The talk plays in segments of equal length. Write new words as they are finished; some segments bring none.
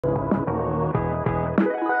I'm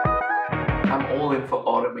all in for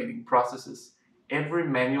automating processes. Every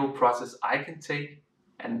manual process I can take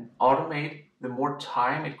and automate, the more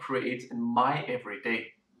time it creates in my everyday.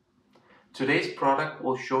 Today's product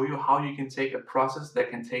will show you how you can take a process that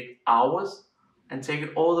can take hours and take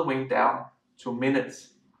it all the way down to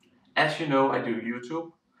minutes. As you know, I do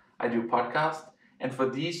YouTube, I do podcast, and for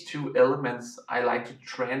these two elements, I like to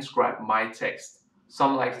transcribe my text.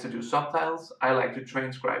 Some like to do subtitles, I like to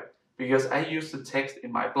transcribe because I use the text in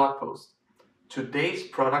my blog post. Today's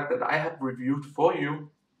product that I have reviewed for you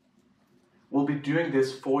will be doing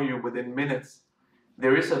this for you within minutes.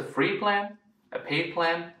 There is a free plan, a paid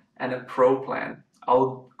plan, and a pro plan.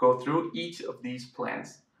 I'll go through each of these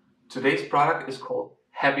plans. Today's product is called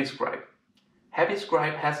Scribe.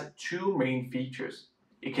 Scribe has two main features.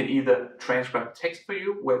 It can either transcribe text for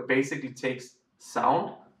you, where it basically takes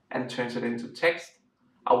sound and turns it into text.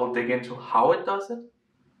 I will dig into how it does it.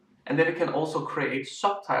 And then it can also create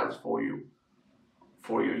subtitles for you,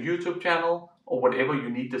 for your YouTube channel or whatever you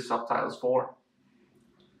need the subtitles for.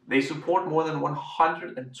 They support more than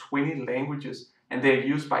 120 languages and they're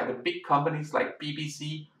used by the big companies like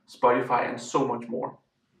BBC, Spotify, and so much more.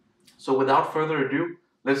 So without further ado,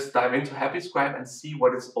 let's dive into Scribe and see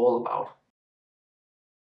what it's all about.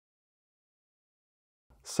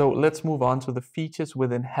 So let's move on to the features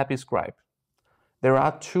within Scribe. There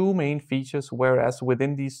are two main features, whereas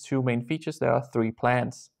within these two main features there are three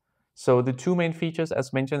plans. So the two main features,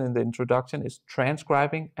 as mentioned in the introduction, is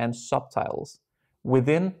transcribing and subtitles.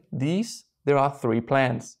 Within these, there are three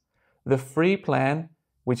plans. The free plan,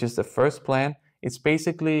 which is the first plan, is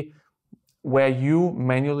basically where you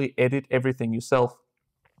manually edit everything yourself.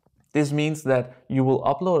 This means that you will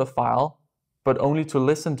upload a file, but only to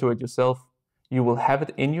listen to it yourself. You will have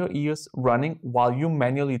it in your ears running while you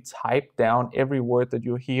manually type down every word that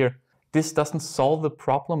you hear. This doesn't solve the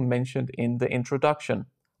problem mentioned in the introduction.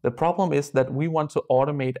 The problem is that we want to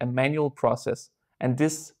automate a manual process, and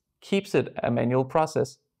this keeps it a manual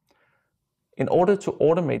process. In order to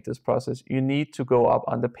automate this process, you need to go up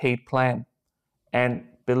on the paid plan. And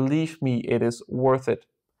believe me, it is worth it.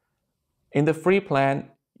 In the free plan,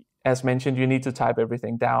 as mentioned, you need to type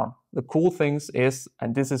everything down. The cool things is,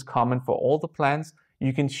 and this is common for all the plans,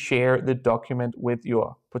 you can share the document with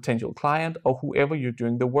your potential client or whoever you're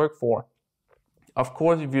doing the work for. Of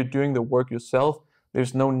course, if you're doing the work yourself,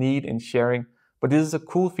 there's no need in sharing, but this is a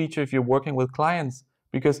cool feature if you're working with clients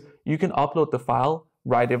because you can upload the file,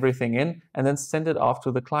 write everything in, and then send it off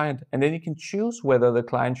to the client. And then you can choose whether the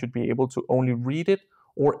client should be able to only read it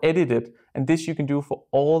or edit it. And this you can do for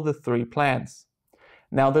all the three plans.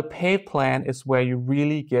 Now the paid plan is where you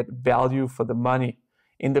really get value for the money.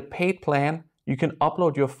 In the paid plan, you can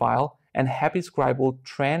upload your file and Scribe will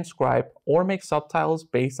transcribe or make subtitles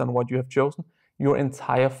based on what you have chosen your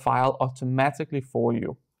entire file automatically for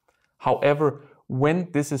you. However,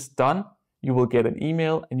 when this is done, you will get an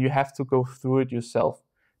email and you have to go through it yourself.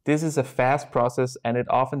 This is a fast process and it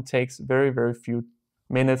often takes very, very few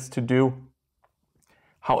minutes to do.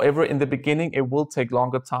 However, in the beginning, it will take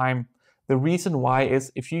longer time. The reason why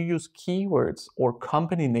is if you use keywords or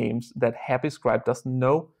company names that Scribe doesn't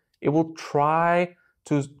know, it will try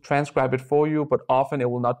to transcribe it for you, but often it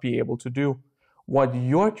will not be able to do. What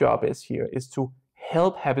your job is here is to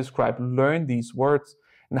help Scribe learn these words.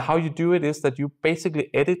 And how you do it is that you basically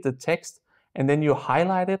edit the text and then you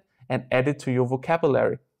highlight it and add it to your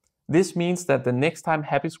vocabulary. This means that the next time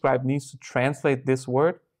Scribe needs to translate this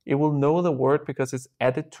word, it will know the word because it's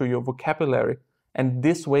added to your vocabulary. And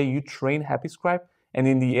this way you train Scribe, and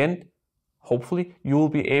in the end, hopefully, you will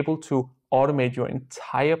be able to automate your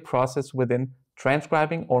entire process within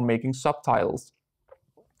transcribing or making subtitles.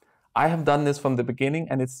 I have done this from the beginning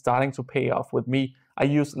and it's starting to pay off with me. I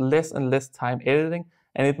use less and less time editing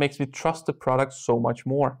and it makes me trust the product so much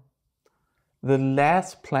more. The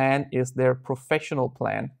last plan is their professional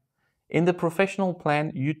plan. In the professional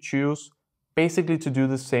plan, you choose basically to do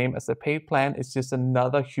the same as the paid plan. It's just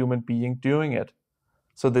another human being doing it.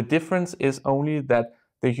 So the difference is only that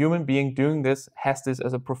the human being doing this has this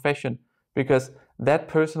as a profession, because that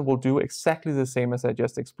person will do exactly the same as I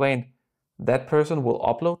just explained. That person will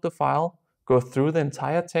upload the file, go through the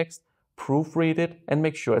entire text, proofread it, and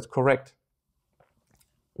make sure it's correct.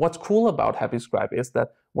 What's cool about Scribe is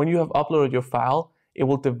that when you have uploaded your file, it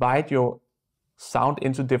will divide your sound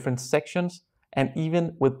into different sections and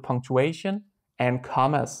even with punctuation and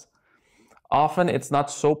commas. Often it's not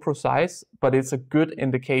so precise, but it's a good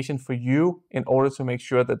indication for you in order to make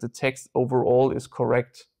sure that the text overall is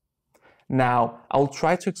correct. Now, I'll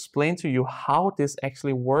try to explain to you how this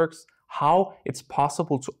actually works, how it's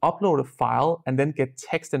possible to upload a file and then get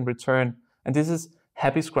text in return. And this is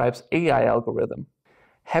HappyScribe's AI algorithm.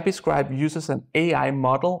 HappyScribe uses an AI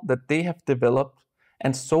model that they have developed,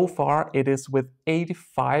 and so far it is with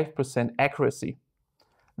 85% accuracy.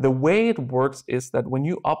 The way it works is that when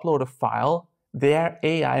you upload a file, their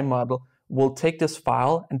AI model will take this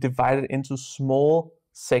file and divide it into small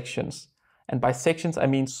sections. And by sections, I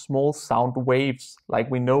mean small sound waves, like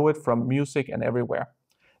we know it from music and everywhere.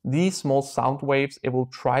 These small sound waves, it will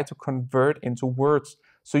try to convert into words.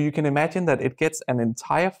 So you can imagine that it gets an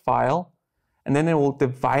entire file, and then it will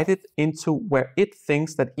divide it into where it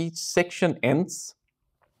thinks that each section ends.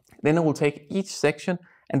 Then it will take each section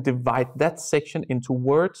and divide that section into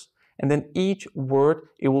words, and then each word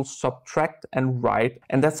it will subtract and write,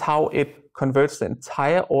 and that's how it converts the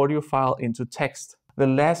entire audio file into text. The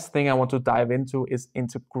last thing I want to dive into is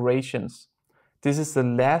integrations. This is the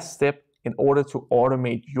last step in order to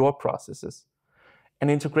automate your processes. An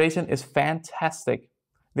integration is fantastic.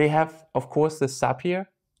 They have, of course, the Zapier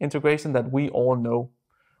integration that we all know.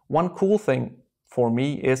 One cool thing for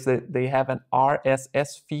me is that they have an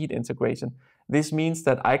RSS feed integration. This means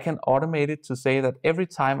that I can automate it to say that every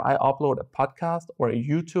time I upload a podcast or a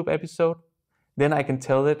YouTube episode, then I can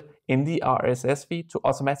tell it in the RSS feed to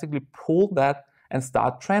automatically pull that and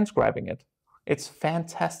start transcribing it. It's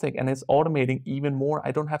fantastic, and it's automating even more.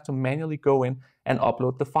 I don't have to manually go in and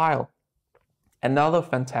upload the file. Another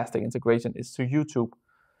fantastic integration is to YouTube.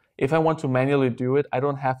 If I want to manually do it, I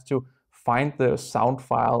don't have to find the sound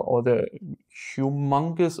file or the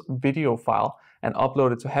humongous video file and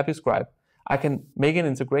upload it to HappyScribe. I can make an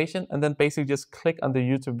integration and then basically just click on the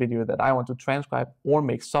YouTube video that I want to transcribe or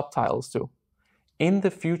make subtitles to. In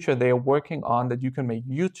the future, they are working on that you can make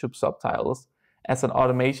YouTube subtitles as an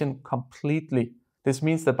automation completely. This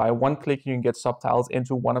means that by one click, you can get subtitles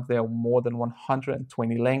into one of their more than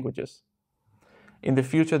 120 languages. In the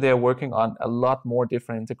future, they are working on a lot more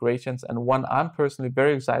different integrations, and one I'm personally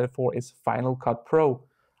very excited for is Final Cut Pro.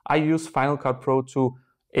 I use Final Cut Pro to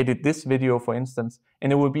edit this video, for instance,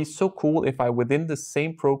 and it would be so cool if I, within the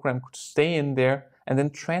same program, could stay in there and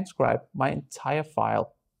then transcribe my entire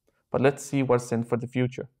file. But let's see what's in for the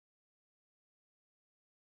future.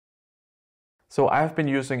 So I've been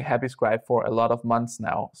using HappyScribe for a lot of months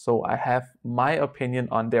now, so I have my opinion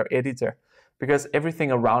on their editor, because everything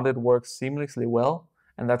around it works seamlessly well,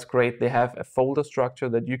 and that's great. They have a folder structure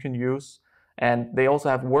that you can use, and they also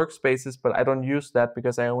have workspaces, but I don't use that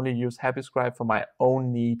because I only use HappyScribe for my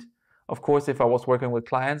own need. Of course, if I was working with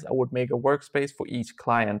clients, I would make a workspace for each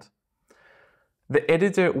client. The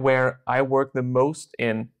editor where I work the most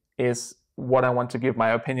in is what I want to give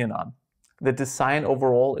my opinion on. The design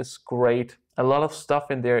overall is great. A lot of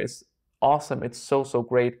stuff in there is awesome. It's so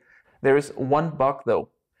great. There is one bug though.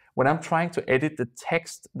 When I'm trying to edit the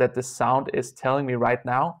text that the sound is telling me right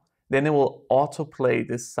now, then it will autoplay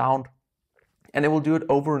this sound, and it will do it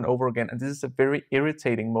over and over again. And this is a very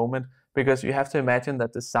irritating moment, because you have to imagine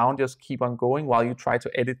that the sound just keep on going while you try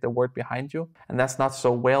to edit the word behind you, and that's not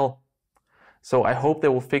so well. So I hope they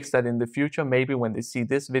will fix that in the future. Maybe when they see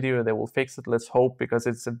this video, they will fix it. Let's hope, because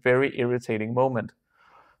it's a very irritating moment.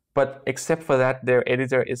 But except for that, their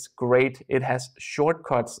editor is great. It has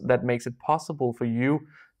shortcuts that makes it possible for you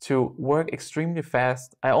to work extremely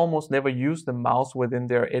fast. I almost never use the mouse within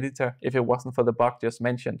their editor if it wasn't for the bug just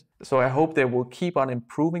mentioned. So I hope they will keep on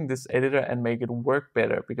improving this editor and make it work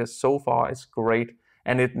better, because so far it's great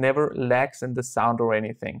and it never lags in the sound or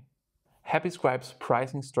anything. HappyScribe's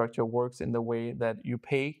pricing structure works in the way that you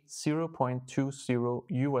pay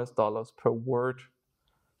 $0.20 per word.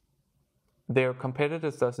 Their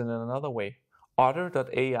competitors does it in another way.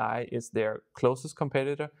 Otter.ai is their closest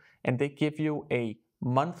competitor, and they give you a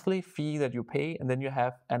monthly fee that you pay, and then you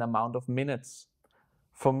have an amount of minutes.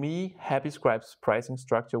 For me, HappyScribe's pricing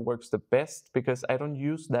structure works the best because I don't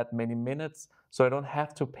use that many minutes, so I don't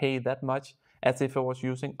have to pay that much as if I was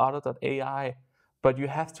using Otter.ai. But you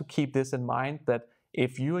have to keep this in mind, that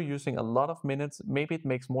if you are using a lot of minutes, maybe it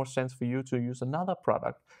makes more sense for you to use another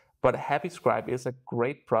product. But HappyScribe is a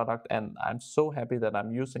great product, and I'm so happy that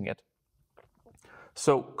I'm using it.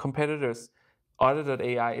 So competitors,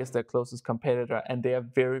 Otter.ai is their closest competitor, and they are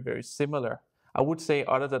very similar. I would say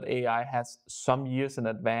Otter.ai has some years in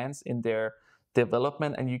advance in their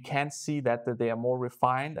development, and you can see that they are more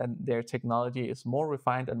refined and their technology is more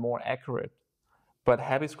refined and more accurate. But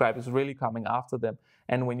HappyScribe is really coming after them.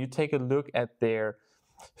 And when you take a look at their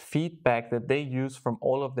feedback that they use from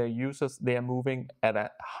all of their users, they are moving at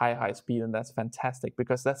a high speed, and that's fantastic,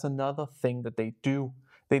 because that's another thing that they do.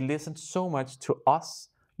 They listen so much to us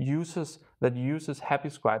users that uses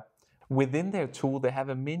HappyScribe. Within their tool, they have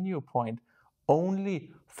a menu point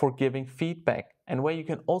only for giving feedback, and where you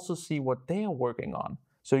can also see what they are working on.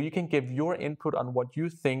 So you can give your input on what you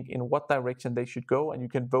think, in what direction they should go, and you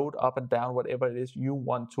can vote up and down whatever it is you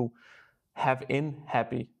want to have in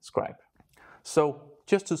Happy Scribe. So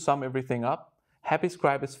just to sum everything up, Happy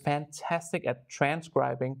Scribe is fantastic at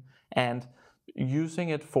transcribing and using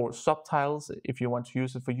it for subtitles if you want to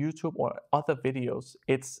use it for YouTube or other videos.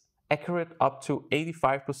 It's accurate up to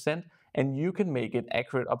 85%, and you can make it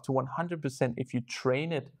accurate up to 100% if you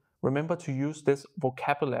train it. Remember to use this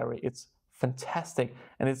vocabulary. It's fantastic,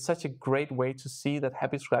 and it's such a great way to see that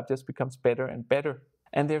Happy Scribe just becomes better and better.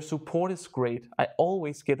 And their support is great. I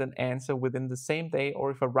always get an answer within the same day,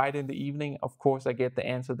 or if I write in the evening, of course I get the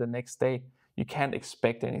answer the next day. You can't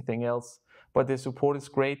expect anything else. But their support is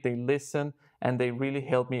great, they listen, and they really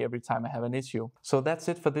help me every time I have an issue. So that's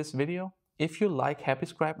it for this video. If you like Happy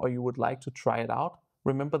Scribe or you would like to try it out,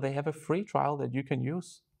 remember they have a free trial that you can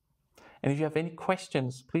use. And if you have any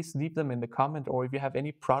questions, please leave them in the comment, or if you have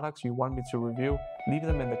any products you want me to review, leave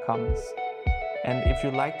them in the comments. And if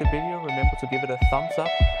you like the video, remember to give it a thumbs up.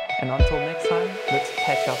 And until next time, let's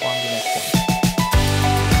catch up on the next one.